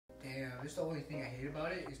this is the only thing I hate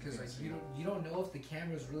about it is because like you don't know if the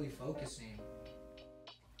camera's really focusing.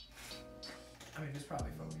 I mean, it's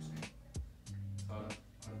probably focusing.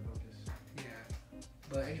 Autofocus. Yeah.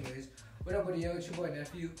 But anyways, what up, buddy? Yo, it's your boy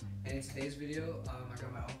Nephew, and in today's video, I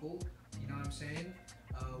got my uncle. You know what I'm saying?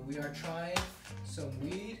 We are trying some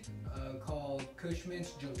weed called Kush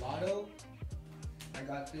Mints Gelato. I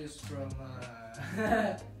got this from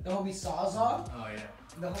the homie Sawzaw. Oh yeah.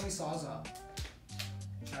 The homie Sawzaw.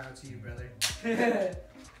 Shout out to you, brother. You guys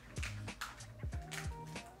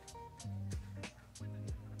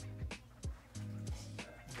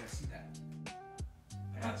see that?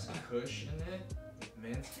 It has some Kush in it, with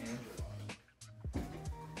mint and gelato.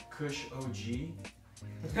 Kush OG.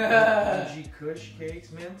 OG Kush cakes,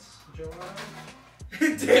 mints, gelato.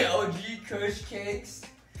 The OG Kush cakes.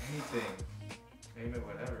 Anything. Name it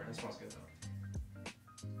whatever. It smells good though.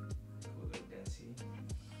 Cool little densey.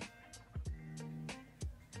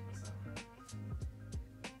 What's that?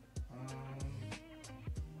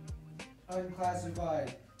 Unclassified.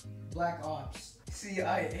 Black Ops.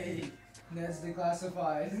 CIA. That's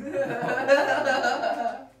declassified.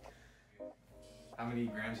 How many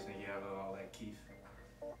grams do you think you have of all that keef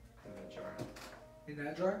in the jar? In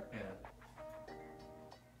that jar? Yeah.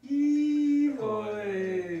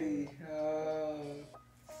 Boy.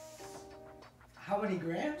 How many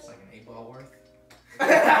grams? It's like an 8-ball worth.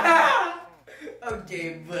 Okay,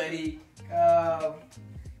 buddy.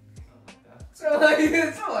 Something like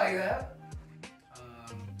that. Something like that.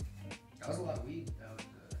 That was a lot of weed. That was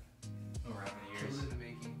Over how many it was years? in the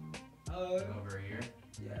making. Over a year.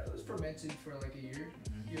 Yeah, it was fermented for like a year,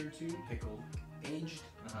 year or two. Pickled. Aged.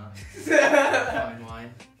 Fine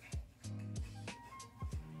wine.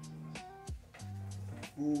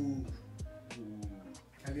 Ooh.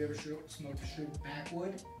 Have you ever smoked a shrimp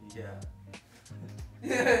backwood? Yeah.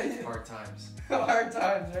 Hard times. Hard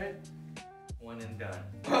times, right? One and done.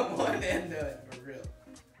 One and done, for real.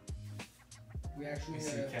 We actually You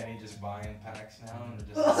see Kenny just buying packs now and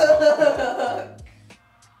just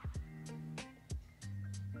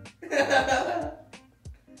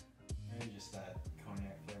maybe just that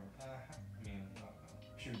cognac flavor. I mean, I don't know.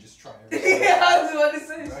 Should we just try everything? Yeah, I was about to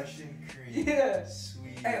say. Russian cream. Yeah.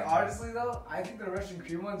 Sweet. Hey, honestly though, I think the Russian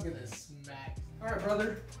cream one's gonna smack. Alright,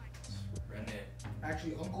 brother. Renee.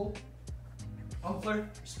 Actually, uncle. Uncler.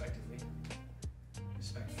 Respectively.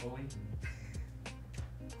 Respectfully.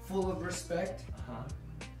 Full of respect. Uh-huh.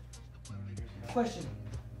 Question.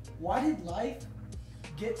 Why did life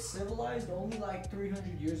get civilized only like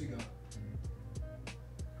 300 years ago?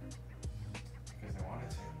 Because they wanted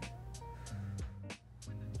to.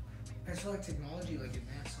 I feel like technology like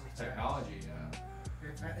advanced so fast. Technology, yeah.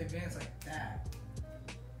 Advanced like that.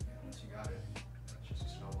 Yeah, once you got it, it's just a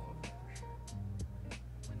snowball effect for sure.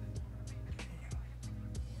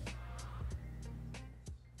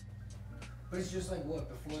 But it's just like what,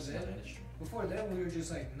 before Just then? that industry. Before then we were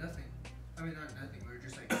just like nothing. I mean not nothing, we were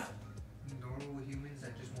just like normal humans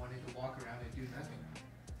that just wanted to walk around and do nothing.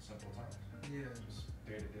 Simple times. Yeah. Just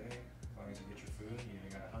day to day. As long as you get your food, you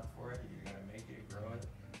either gotta hunt for it, you either gotta make it, grow it.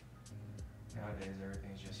 Nowadays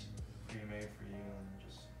everything's just pre-made for you and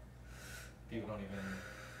just people don't even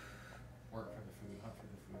work for the food, hunt for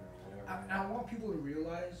the food or whatever. I want people to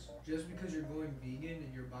realize just because you're going vegan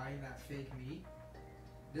and you're buying that fake meat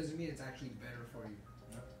doesn't mean it's actually better for you.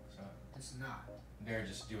 No, so It's not. they're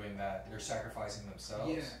just doing that. They're sacrificing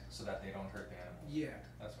themselves so that they don't hurt the animals. Yeah.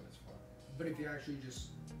 That's what it's for. But if you actually just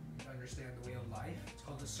understand the way of life, it's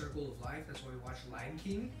called the circle of life. That's why we watch Lion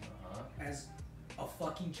King as a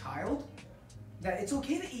fucking child. That it's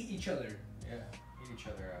okay to eat each other. Yeah, eat each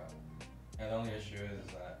other out. And the only issue is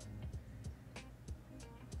that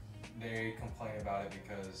they complain about it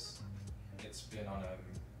because it's been on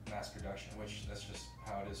a mass production, which that's just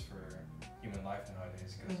how it is for human life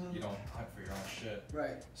nowadays, because you don't hunt for your own shit.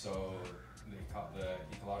 Right. So the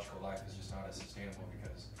ecological life is just not as sustainable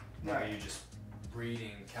because now you're just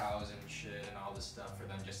breeding cows and shit and all this stuff for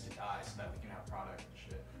them just to die so that we can have product and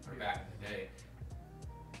shit. Or back in the day,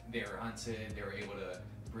 they were hunted, they were able to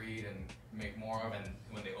breed and make more of, and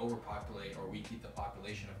when they overpopulate, or we keep the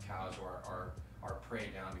population of cows or our prey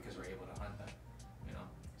down because we're able to hunt them, you know?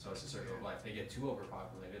 So it's a circle of life. They get too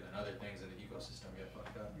overpopulated and other things in the ecosystem get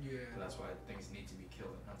fucked up. Yeah. So that's why things need to be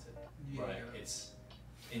killed and hunted. Yeah. But it's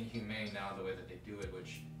inhumane now the way that they do it,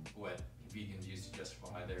 which what vegans use to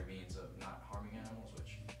justify their means of not harming animals,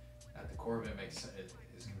 which at the core of it is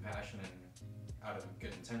compassion and out of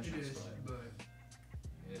good intentions, but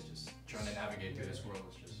it's just trying to navigate through this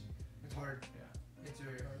world. It's hard. Yeah. It's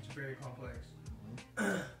very hard. It's very complex.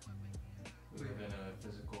 We live in a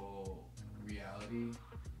physical reality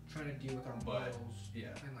trying to deal with our But, morals yeah.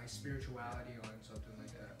 and like spirituality on something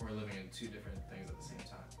like that. We're living in two different things at the same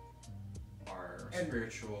time. Our And-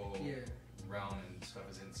 spiritual Yeah, realm and stuff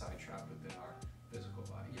is inside trapped within our physical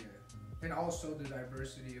body. yeah. And also the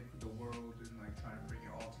diversity of the world and like trying to bring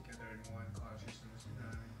it all together in one consciousness. You know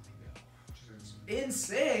what I mean? Yeah. Which is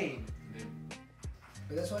insane. Yeah.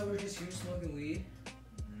 But that's why we're just here smoking weed.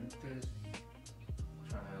 Mm-hmm. Because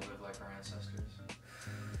Trying to live like our ancestors.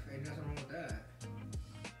 ain't nothing wrong with that.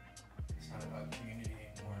 It's not about community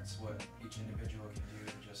anymore. It's what each individual can do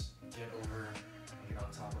to just get over and get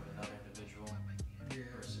on top of another individual Yeah.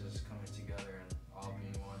 versus coming together and all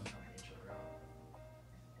being one, helping each other out.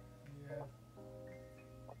 Yeah.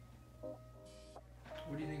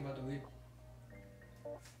 What do you think about the weed?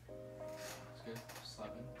 It's good.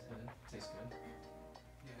 Slapping. It's hitting. Tastes good.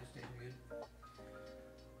 Yeah, it's tasting good.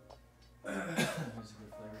 There's a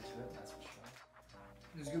good flavor to it. That's for sure.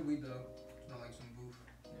 It's good weed though. It's not like some boof.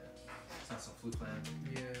 Yeah. It's not some flute plan.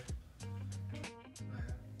 Yeah.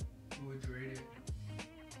 Who would you rate it?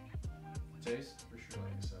 Taste for sure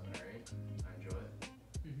like a 7 or 8. I enjoy it.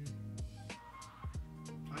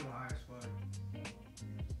 I'm high as fuck.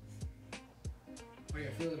 Oh yeah, I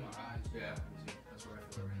feel it in my eyes. Yeah, me too. That's where I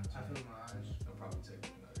feel it right now. I feel it in my eyes. It'll probably take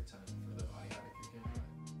another 10 for the body high to kick in.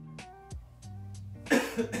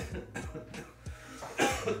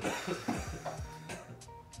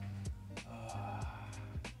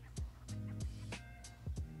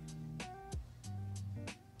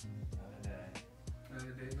 Another day.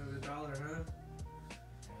 Another day, another dollar, huh?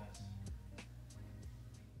 Yes.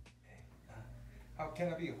 How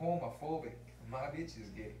can I be homophobic? My bitch is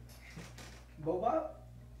gay. Boba?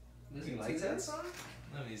 You like that song?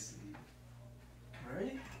 Let me see.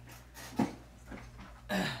 Ready?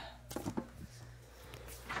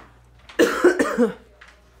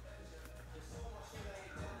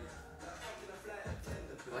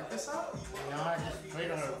 You like this song? No, I just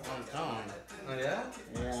played on the phone. Oh yeah?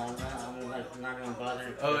 Yeah, I'm like not gonna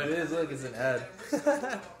bother. Oh, it is. Look, it's an ad.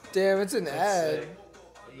 Damn, it's an That's ad. sick.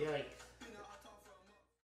 Yeah, like